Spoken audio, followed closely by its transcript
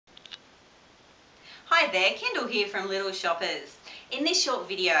Hi there, Kendall here from Little Shoppers. In this short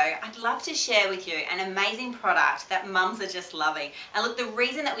video, I'd love to share with you an amazing product that mums are just loving. And look, the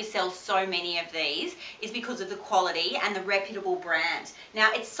reason that we sell so many of these is because of the quality and the reputable brand.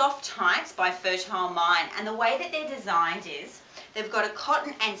 Now, it's Soft Tights by Fertile Mind, and the way that they're designed is they've got a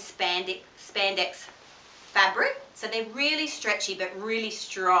cotton and spandex fabric, so they're really stretchy but really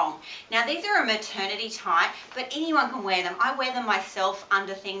strong. Now these are a maternity tight, but anyone can wear them. I wear them myself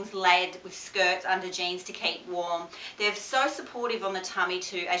under things layered with skirts under jeans to keep warm. They're so supportive on the tummy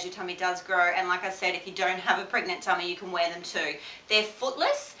too, as your tummy does grow, and like I said, if you don't have a pregnant tummy you can wear them too. They're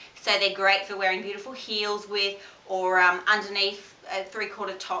footless, so they're great for wearing beautiful heels with, or underneath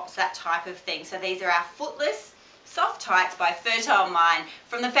three-quarter tops, that type of thing. So these are our footless Soft Tights by Fertile Mind.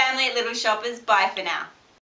 From the family at Little Shoppers, bye for now.